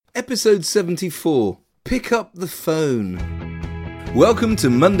Episode 74, Pick Up the Phone. Welcome to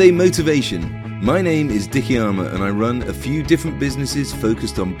Monday Motivation. My name is Dickie Armour and I run a few different businesses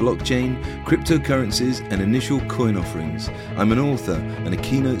focused on blockchain, cryptocurrencies and initial coin offerings. I'm an author and a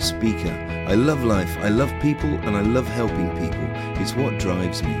keynote speaker. I love life, I love people and I love helping people. It's what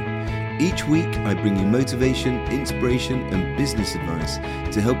drives me. Each week I bring you motivation, inspiration and business advice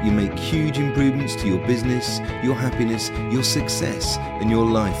to help you make huge improvements to your business, your happiness, your success and your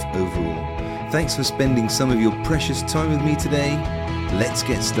life overall. Thanks for spending some of your precious time with me today. Let's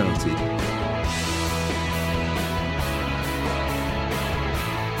get started.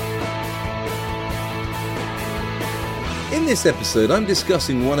 In this episode, I'm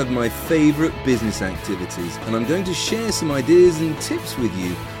discussing one of my favourite business activities, and I'm going to share some ideas and tips with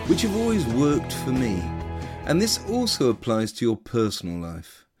you which have always worked for me. And this also applies to your personal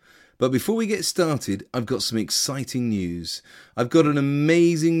life. But before we get started, I've got some exciting news. I've got an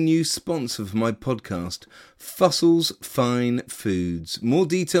amazing new sponsor for my podcast, Fussell's Fine Foods. More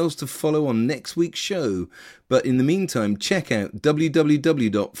details to follow on next week's show. But in the meantime, check out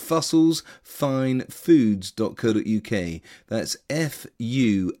www.fusselsfinefoods.co.uk. That's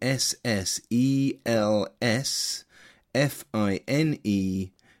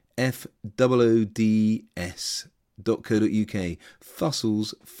FUSSELSFINEFOODS.co.uk.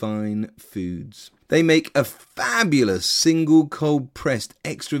 Fussell's Fine Foods. They make a fabulous single cold pressed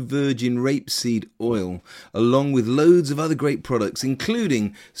extra virgin rapeseed oil, along with loads of other great products,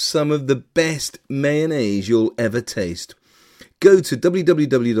 including some of the best mayonnaise you'll ever taste. Go to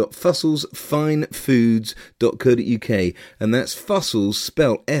www.fusselsfinefoods.co.uk, and that's Fussels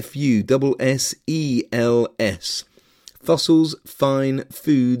spelled FUSSELS.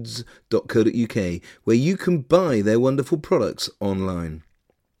 fusselsfinefoods.co.uk, where you can buy their wonderful products online.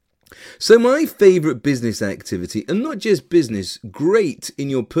 So my favourite business activity, and not just business, great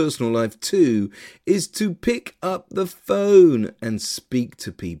in your personal life too, is to pick up the phone and speak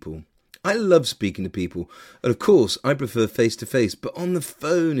to people. I love speaking to people, and of course I prefer face-to-face, but on the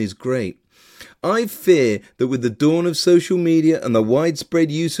phone is great. I fear that with the dawn of social media and the widespread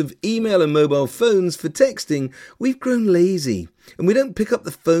use of email and mobile phones for texting, we've grown lazy and we don't pick up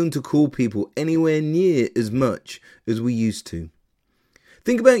the phone to call people anywhere near as much as we used to.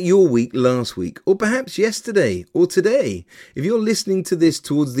 Think about your week last week, or perhaps yesterday or today, if you're listening to this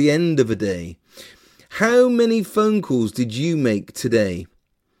towards the end of a day. How many phone calls did you make today?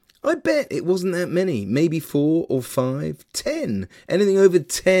 I bet it wasn't that many, maybe 4 or 5, 10. Anything over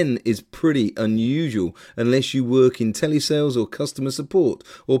 10 is pretty unusual unless you work in telesales or customer support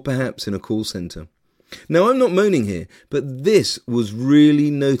or perhaps in a call centre. Now, I'm not moaning here, but this was really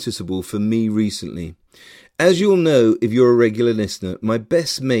noticeable for me recently. As you'll know if you're a regular listener, my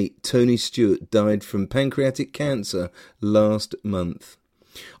best mate Tony Stewart died from pancreatic cancer last month.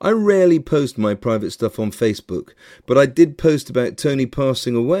 I rarely post my private stuff on Facebook, but I did post about Tony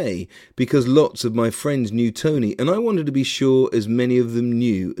passing away because lots of my friends knew Tony and I wanted to be sure as many of them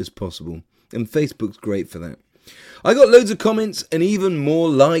knew as possible. And Facebook's great for that. I got loads of comments and even more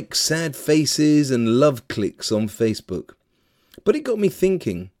likes, sad faces and love clicks on Facebook. But it got me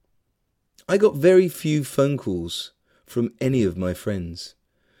thinking. I got very few phone calls from any of my friends,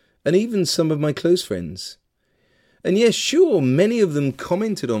 and even some of my close friends. And yes, sure, many of them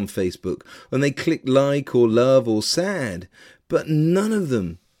commented on Facebook and they clicked like or love or sad, but none of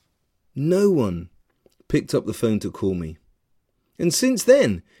them, no one, picked up the phone to call me. And since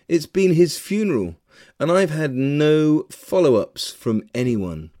then, it's been his funeral and I've had no follow-ups from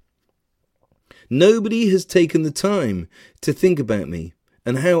anyone. Nobody has taken the time to think about me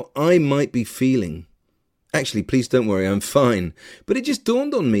and how I might be feeling. Actually, please don't worry, I'm fine. But it just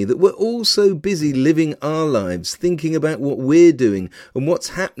dawned on me that we're all so busy living our lives, thinking about what we're doing and what's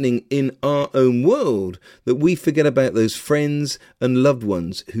happening in our own world, that we forget about those friends and loved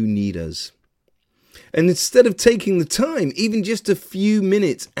ones who need us. And instead of taking the time, even just a few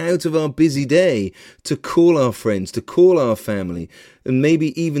minutes out of our busy day, to call our friends, to call our family, and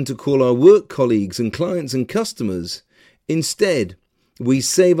maybe even to call our work colleagues and clients and customers, instead, we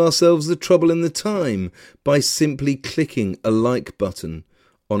save ourselves the trouble and the time by simply clicking a like button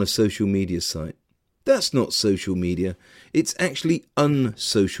on a social media site. That's not social media. It's actually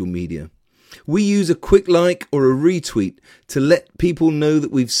unsocial media. We use a quick like or a retweet to let people know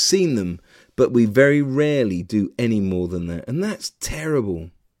that we've seen them, but we very rarely do any more than that. And that's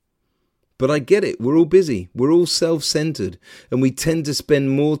terrible. But I get it. We're all busy. We're all self-centered. And we tend to spend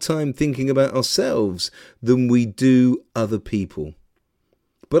more time thinking about ourselves than we do other people.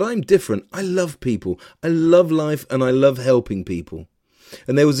 But I'm different. I love people. I love life and I love helping people.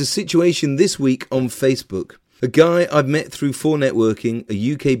 And there was a situation this week on Facebook A guy I've met through 4Networking,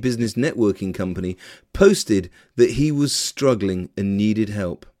 a UK business networking company, posted that he was struggling and needed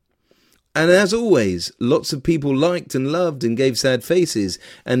help. And as always, lots of people liked and loved and gave sad faces,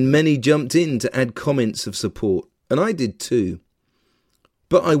 and many jumped in to add comments of support. And I did too.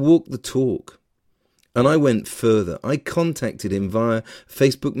 But I walked the talk. And I went further. I contacted him via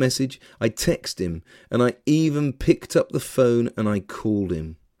Facebook message, I texted him, and I even picked up the phone and I called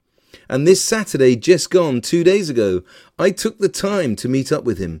him. And this Saturday, just gone 2 days ago, I took the time to meet up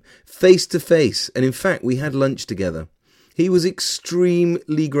with him, face to face, and in fact we had lunch together. He was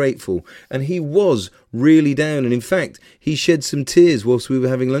extremely grateful, and he was really down, and in fact he shed some tears whilst we were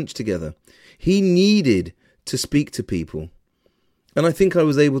having lunch together. He needed to speak to people, and I think I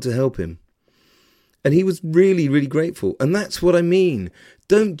was able to help him. And he was really, really grateful. And that's what I mean.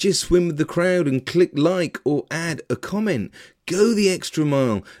 Don't just swim with the crowd and click like or add a comment. Go the extra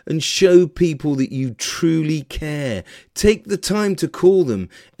mile and show people that you truly care. Take the time to call them.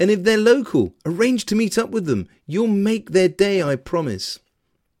 And if they're local, arrange to meet up with them. You'll make their day, I promise.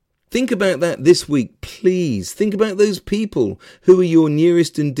 Think about that this week, please. Think about those people who are your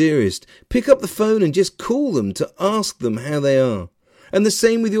nearest and dearest. Pick up the phone and just call them to ask them how they are. And the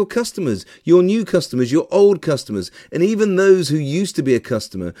same with your customers, your new customers, your old customers, and even those who used to be a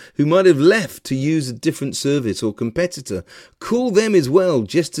customer who might have left to use a different service or competitor. Call them as well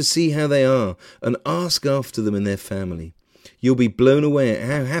just to see how they are and ask after them and their family. You'll be blown away at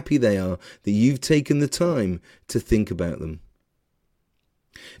how happy they are that you've taken the time to think about them.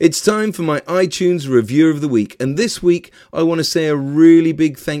 It's time for my iTunes Reviewer of the Week, and this week I want to say a really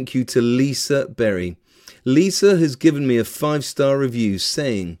big thank you to Lisa Berry. Lisa has given me a 5-star review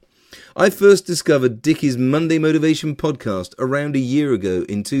saying, I first discovered Dickie's Monday Motivation podcast around a year ago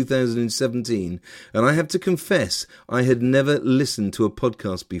in 2017, and I have to confess I had never listened to a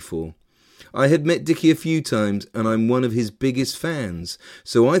podcast before. I had met Dickie a few times and I'm one of his biggest fans,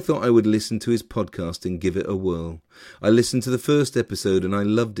 so I thought I would listen to his podcast and give it a whirl. I listened to the first episode and I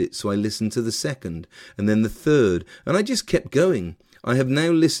loved it, so I listened to the second and then the third, and I just kept going. I have now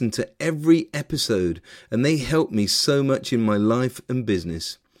listened to every episode, and they help me so much in my life and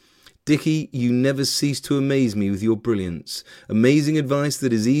business. Dickie, you never cease to amaze me with your brilliance. Amazing advice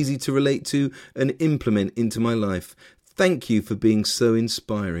that is easy to relate to and implement into my life. Thank you for being so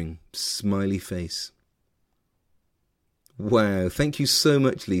inspiring. Smiley face. Wow, thank you so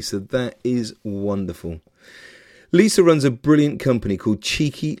much, Lisa. That is wonderful. Lisa runs a brilliant company called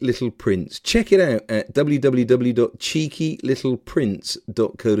Cheeky Little Prints. Check it out at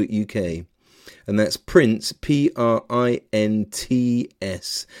www.cheekylittleprints.co.uk. And that's Prints, Prints.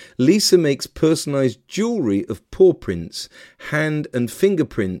 Lisa makes personalised jewellery of paw prints, hand and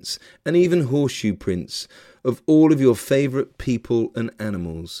fingerprints, and even horseshoe prints of all of your favourite people and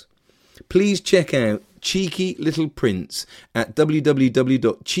animals. Please check out Cheeky Little Prints at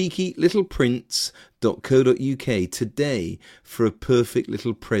www.cheekylittleprints.co.uk today for a perfect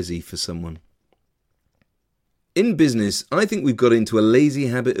little prezi for someone. In business, I think we've got into a lazy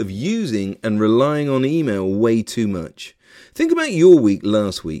habit of using and relying on email way too much. Think about your week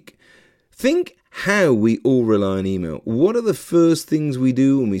last week. Think how we all rely on email. What are the first things we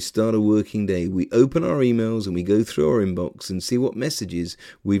do when we start a working day? We open our emails and we go through our inbox and see what messages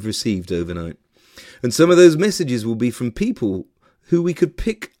we've received overnight. And some of those messages will be from people who we could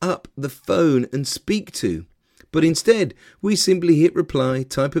pick up the phone and speak to. But instead, we simply hit reply,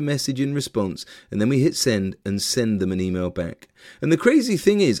 type a message in response, and then we hit send and send them an email back. And the crazy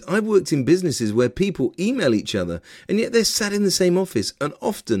thing is, I've worked in businesses where people email each other, and yet they're sat in the same office, and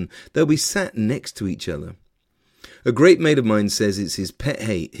often they'll be sat next to each other. A great mate of mine says it's his pet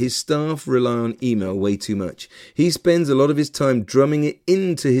hate. His staff rely on email way too much. He spends a lot of his time drumming it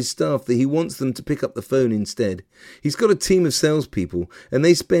into his staff that he wants them to pick up the phone instead. He's got a team of salespeople, and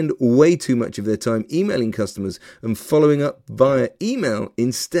they spend way too much of their time emailing customers and following up via email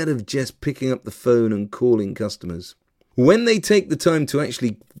instead of just picking up the phone and calling customers. When they take the time to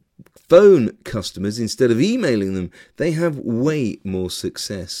actually phone customers instead of emailing them, they have way more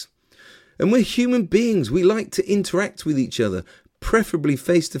success. And we're human beings. We like to interact with each other, preferably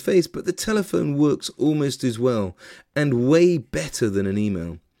face to face, but the telephone works almost as well and way better than an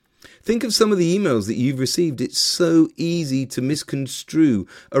email. Think of some of the emails that you've received. It's so easy to misconstrue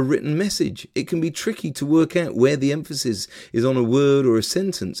a written message. It can be tricky to work out where the emphasis is on a word or a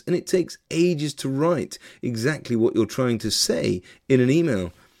sentence, and it takes ages to write exactly what you're trying to say in an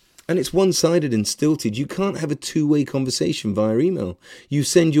email. And it's one-sided and stilted. You can't have a two-way conversation via email. You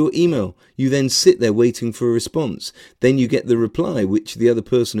send your email. You then sit there waiting for a response. Then you get the reply, which the other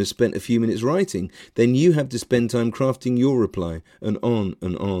person has spent a few minutes writing. Then you have to spend time crafting your reply, and on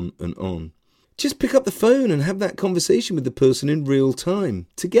and on and on. Just pick up the phone and have that conversation with the person in real time,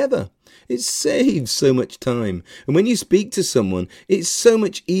 together. It saves so much time. And when you speak to someone, it's so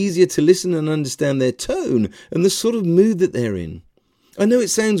much easier to listen and understand their tone and the sort of mood that they're in. I know it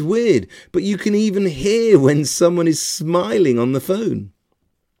sounds weird, but you can even hear when someone is smiling on the phone.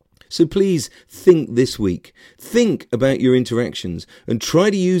 So please think this week. Think about your interactions and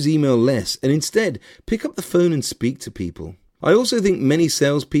try to use email less and instead pick up the phone and speak to people. I also think many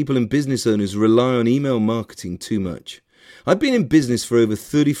salespeople and business owners rely on email marketing too much. I've been in business for over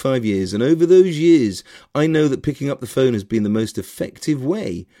 35 years, and over those years, I know that picking up the phone has been the most effective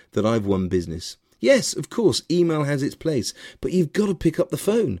way that I've won business. Yes, of course, email has its place, but you've got to pick up the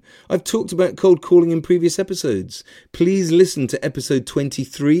phone. I've talked about cold calling in previous episodes. Please listen to episode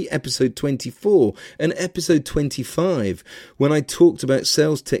 23, episode 24, and episode 25, when I talked about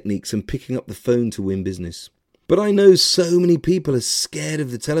sales techniques and picking up the phone to win business. But I know so many people are scared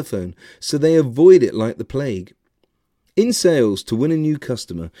of the telephone, so they avoid it like the plague. In sales, to win a new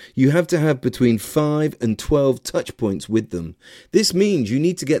customer, you have to have between 5 and 12 touch points with them. This means you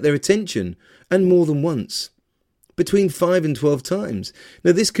need to get their attention, and more than once. Between 5 and 12 times.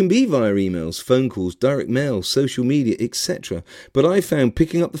 Now this can be via emails, phone calls, direct mail, social media, etc. But I found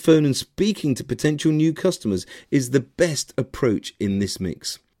picking up the phone and speaking to potential new customers is the best approach in this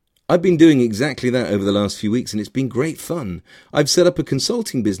mix. I've been doing exactly that over the last few weeks and it's been great fun. I've set up a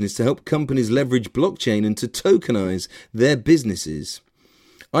consulting business to help companies leverage blockchain and to tokenize their businesses.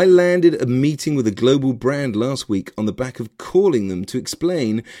 I landed a meeting with a global brand last week on the back of calling them to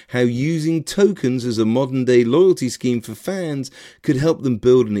explain how using tokens as a modern-day loyalty scheme for fans could help them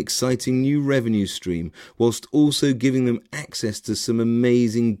build an exciting new revenue stream, whilst also giving them access to some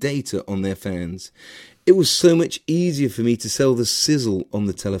amazing data on their fans. It was so much easier for me to sell the sizzle on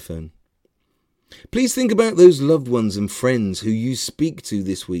the telephone. Please think about those loved ones and friends who you speak to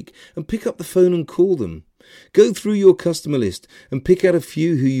this week and pick up the phone and call them. Go through your customer list and pick out a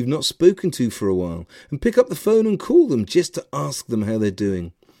few who you've not spoken to for a while and pick up the phone and call them just to ask them how they're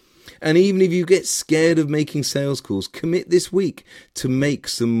doing. And even if you get scared of making sales calls, commit this week to make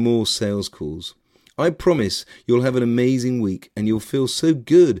some more sales calls. I promise you'll have an amazing week and you'll feel so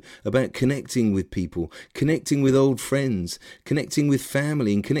good about connecting with people, connecting with old friends, connecting with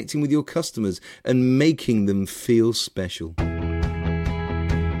family and connecting with your customers and making them feel special.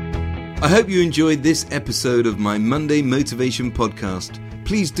 I hope you enjoyed this episode of my Monday Motivation Podcast.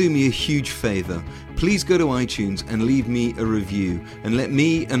 Please do me a huge favour. Please go to iTunes and leave me a review and let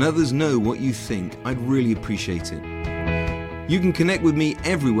me and others know what you think. I'd really appreciate it. You can connect with me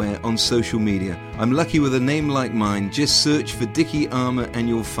everywhere on social media. I'm lucky with a name like mine. Just search for Dickie Armour and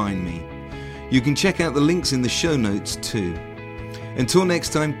you'll find me. You can check out the links in the show notes too. Until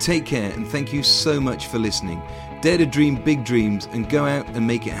next time, take care and thank you so much for listening. Dare to dream big dreams and go out and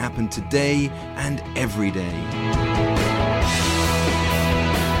make it happen today and every day.